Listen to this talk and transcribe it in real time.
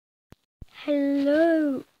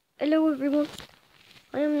Hello everyone.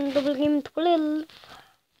 I am Double Game 12.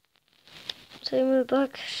 So we're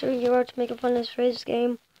back showing you how to make a FNaF race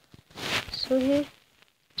game. So here,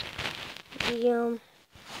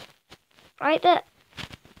 right there.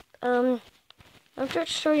 I'm trying to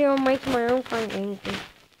show you how I'm making my own kind of game.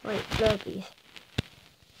 Right, flurbies.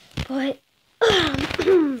 But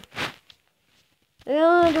we're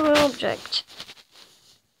gonna do an object.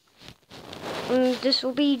 And this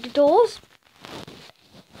will be the doors.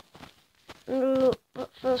 But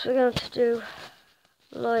first we're going to do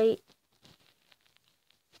like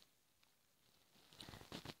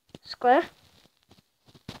square.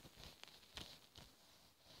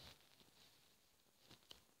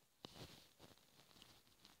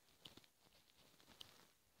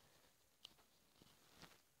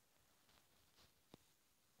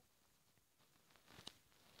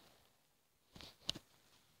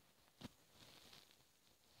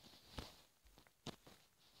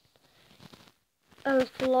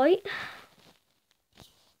 For light.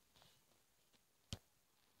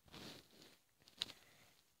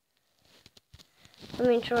 Let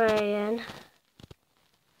me try again.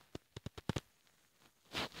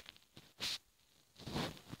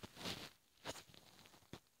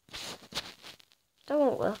 That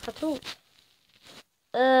won't work at all.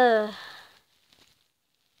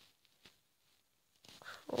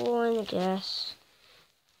 One guess.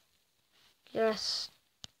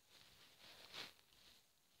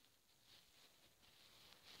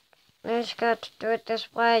 I just got to do it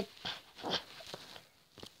this way.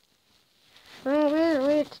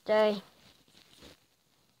 Weird today.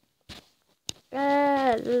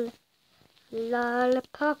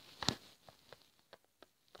 Lollipop.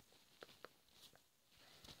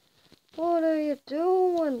 What are you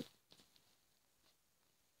doing?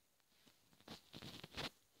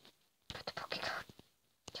 Put the PocketCode.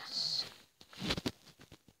 Yes.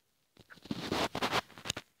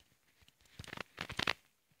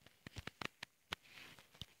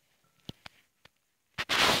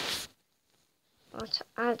 Let's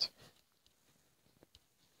add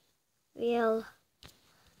VL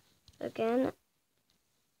again.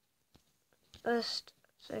 First,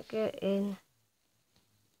 second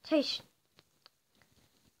indentation.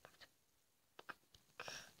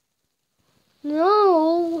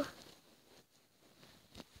 No!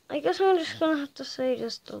 I guess I'm just gonna have to say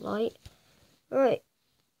just the light. Alright.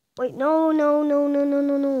 Wait, no.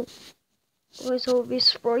 Wait, so it'll be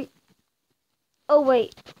Sprite. Oh,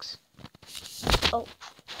 wait. Oh,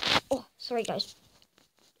 sorry guys.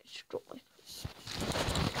 Just dropped my phone.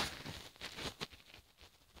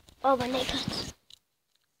 Oh, my neck hurts.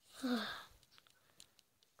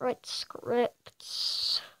 Right,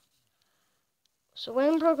 scripts. So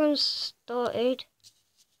when program started,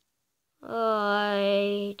 when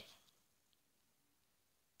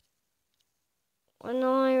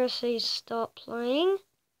I say start playing,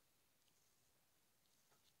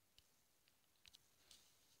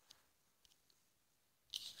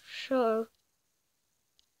 show.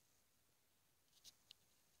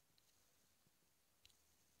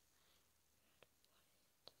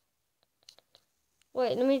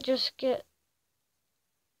 Wait, let me just get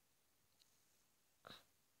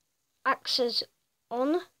access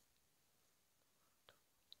on.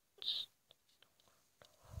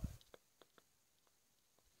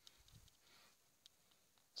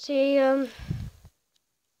 See, I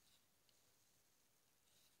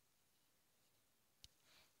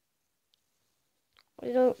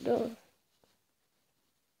don't know.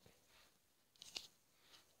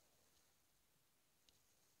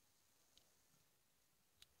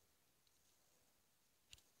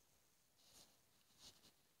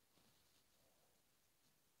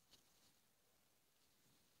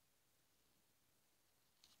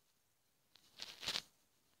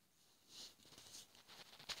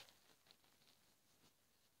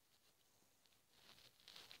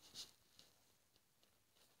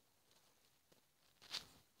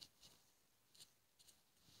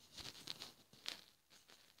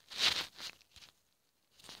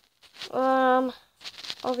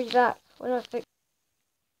 I'll be back when I fix.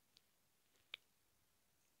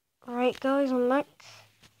 Alright guys, I'm back.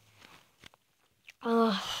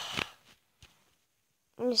 Let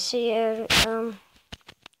me see here,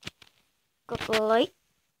 got the light,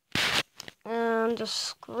 and the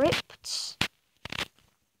scripts,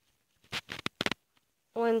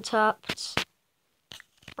 when tapped,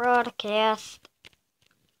 broadcast,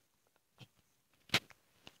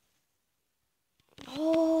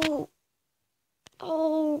 oh,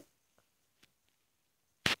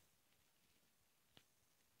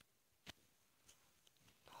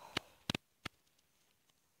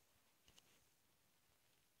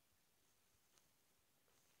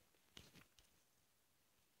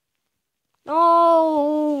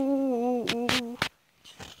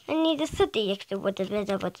 need a city extra with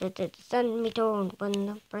the send me to when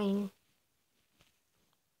the brain.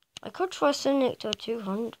 I could try sending it to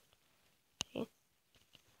 200. Okay.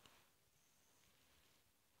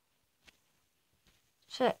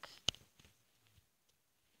 Check.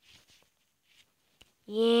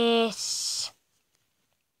 Yes.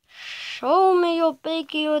 Show me your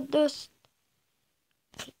biggie with this.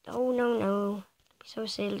 Oh no. Don't be so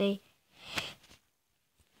silly.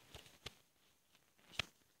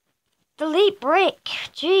 Delete brick.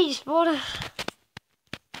 Jeez, what a.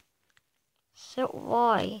 So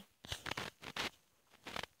why?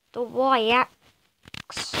 The Y-ax.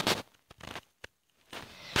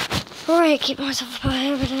 Alright, keep myself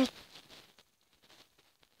prohibited.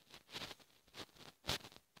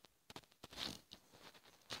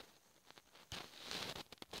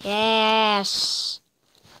 Yes.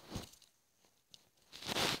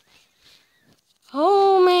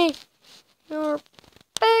 Homie, you're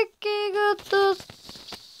picking at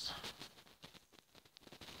this.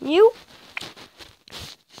 You?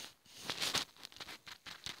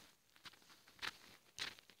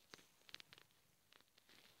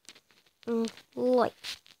 Light.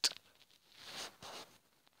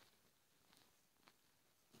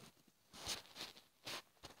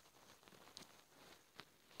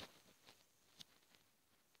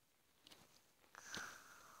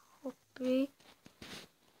 Copy.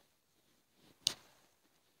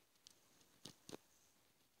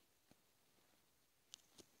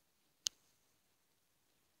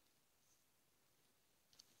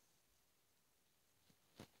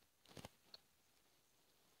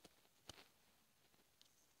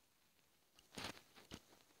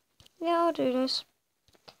 Yeah, I'll do this.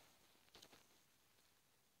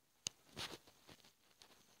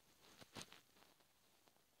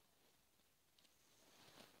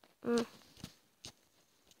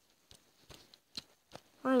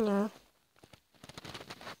 I know.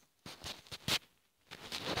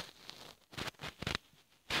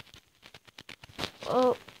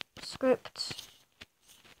 Oh, script.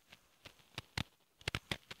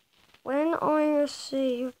 When I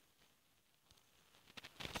receive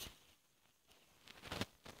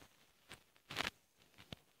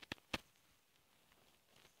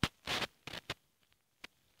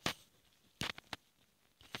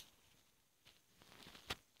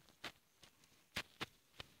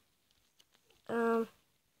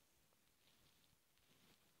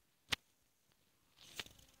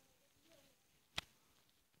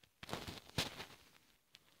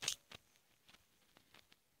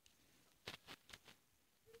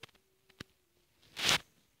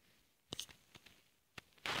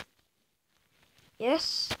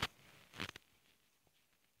yes.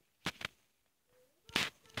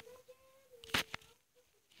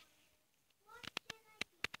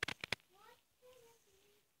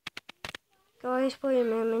 Guys, wait a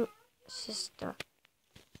moment. Sister.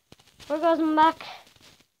 We're going back.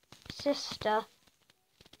 Sister.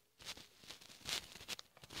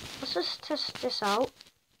 Let's just test this out.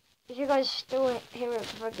 If you guys still hear it,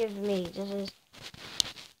 forgive me. This is...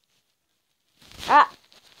 Ah!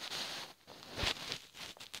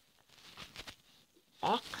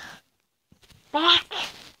 Back. Back!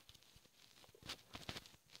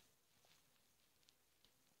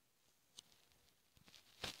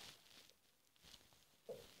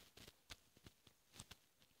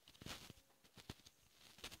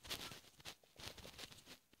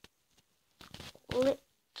 Lit.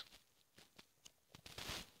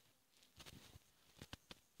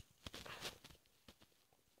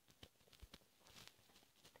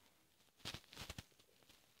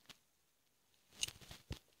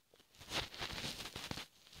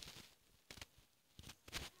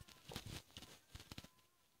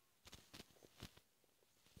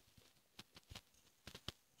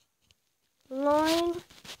 Line.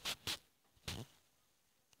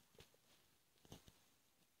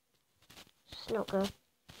 It's not good.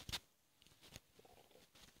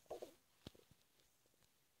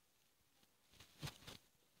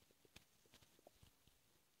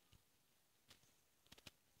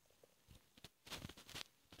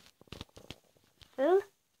 Fill.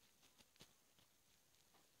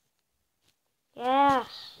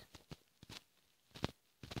 Yes.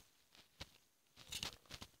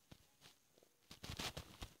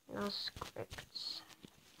 Now scripts.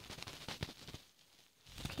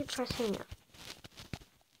 Keep pressing it.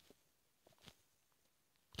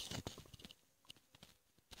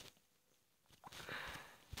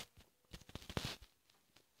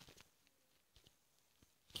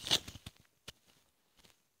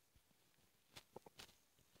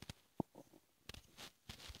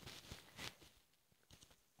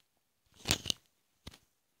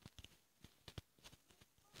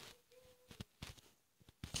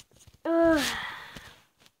 Right,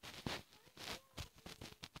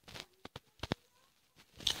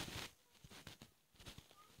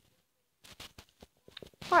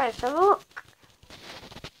 let's have a look.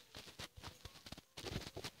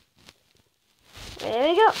 There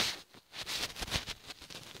we go.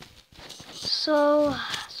 So,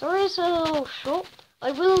 sorry it's a little short.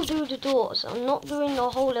 I will do the doors. I'm not doing the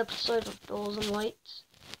whole episode of doors and lights.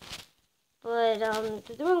 But,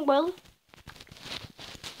 they're doing well.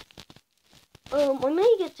 I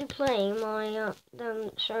may get to play my,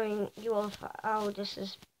 them showing you off how this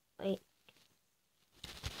is, like,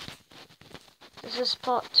 this is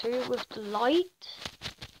part 2 with the light.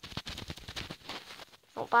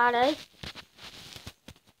 Not bad, eh?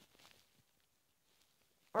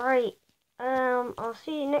 Right, I'll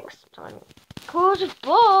see you next time.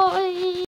 Goodbye!